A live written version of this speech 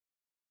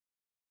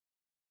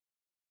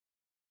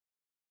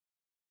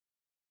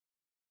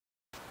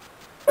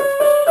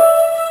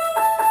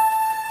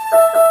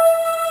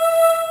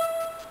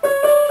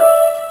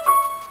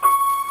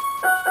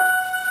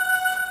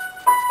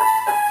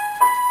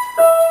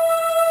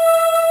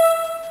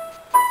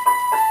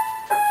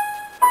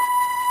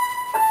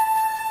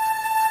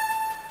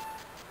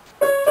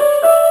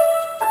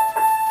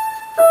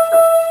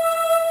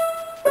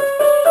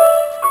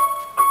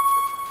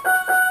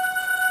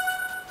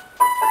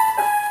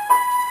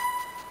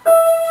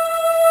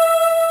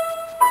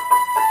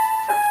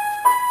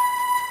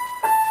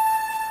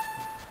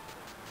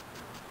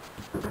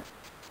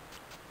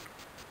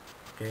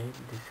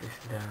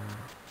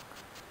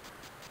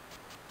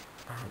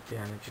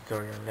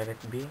tutorial. Let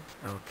it be.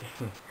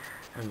 Okay.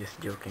 I'm just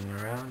joking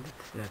around.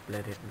 It's not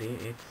let it be.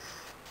 It's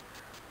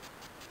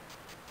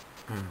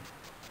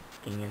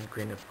King and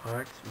Queen of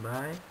Hearts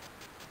by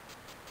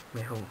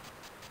who?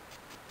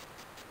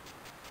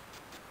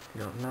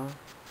 Don't know?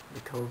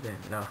 Beethoven?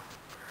 No.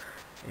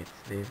 It's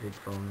David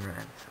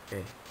Pomeranz.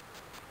 Okay.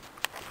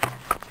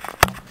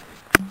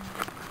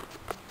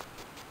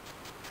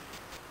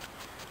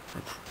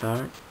 Let's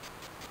start.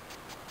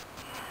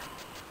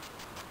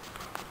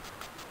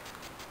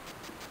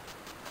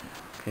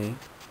 Okay.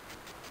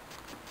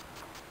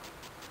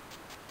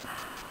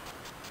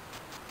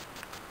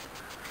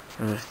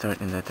 We'll start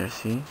in letter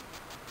C.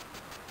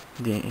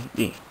 D.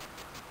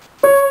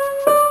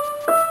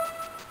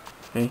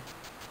 Okay.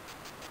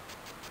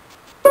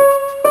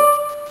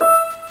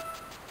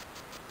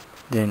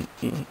 Then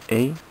E,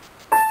 A,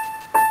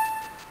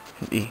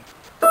 and E.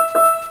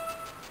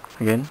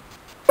 Again.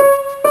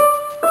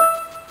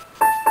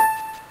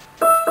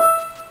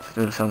 It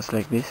will sounds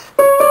like this.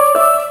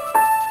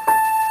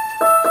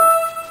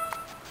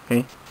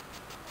 Okay.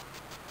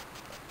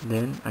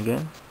 Then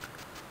again.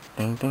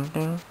 Ding ding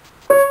ding.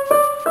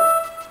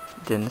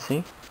 Then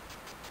C.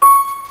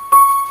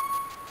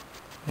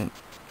 And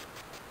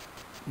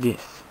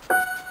this.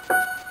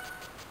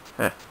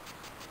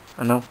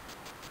 No.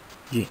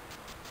 G.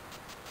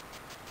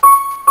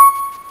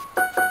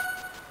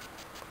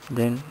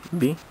 Then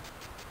B.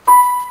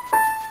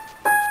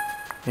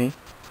 A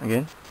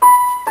again.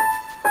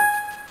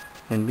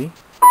 And B.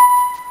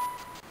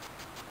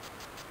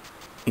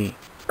 E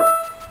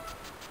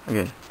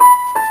again.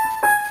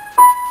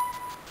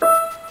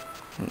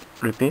 And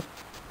repeat.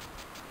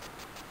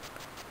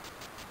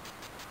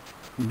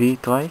 B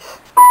twice.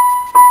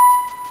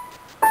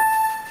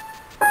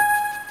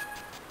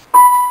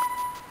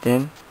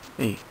 Then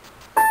A.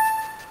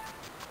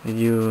 Did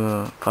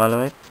you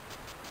follow it?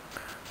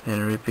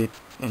 Then repeat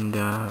in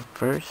the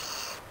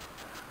first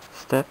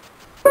step.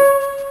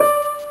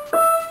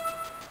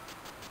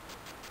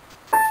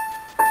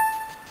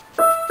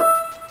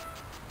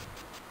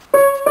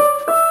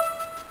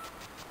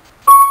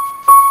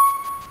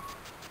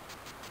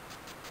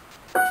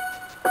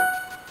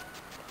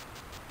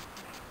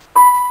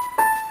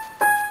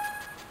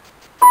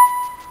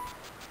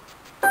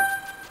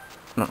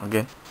 No,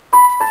 again.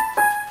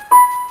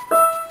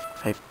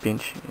 I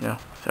pinch,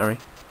 sorry.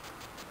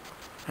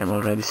 I'm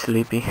already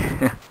sleepy.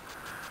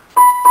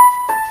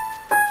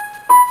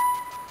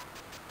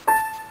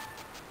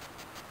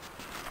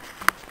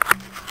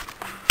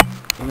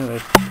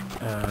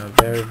 It's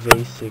very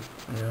basic,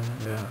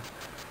 the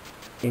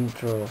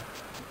intro,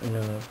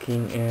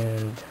 king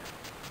and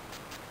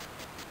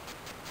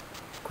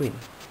queen.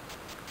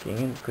 King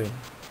and queen.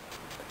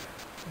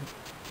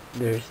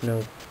 There's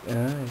no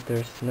if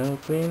there's no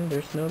queen,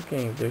 there's no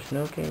king. If there's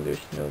no king,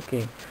 there's no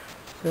king.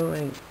 So,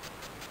 and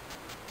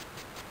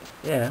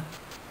yeah,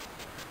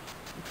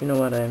 if you know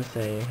what I'm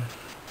saying.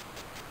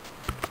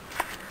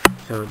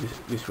 So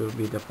this will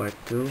be the part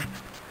 2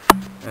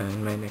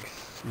 and my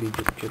next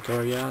video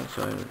tutorial.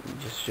 So I'll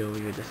just show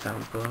you the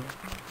sample.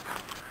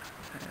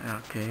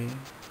 Okay.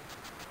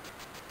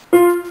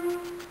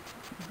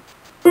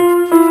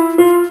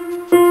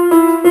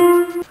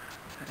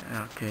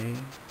 Okay.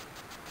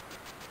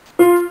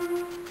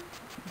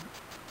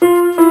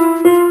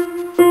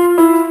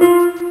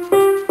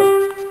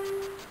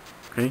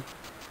 Okay.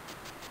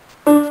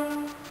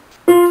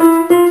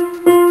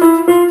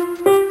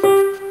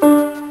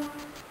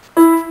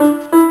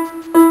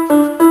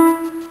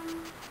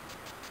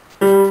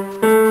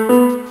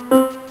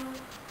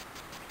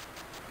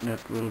 That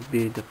will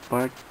be the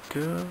part 2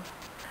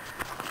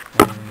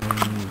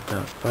 and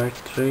the part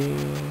 3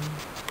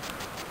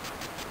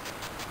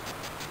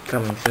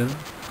 coming soon.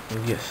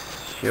 I'll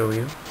just show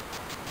you.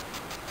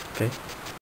 Okay.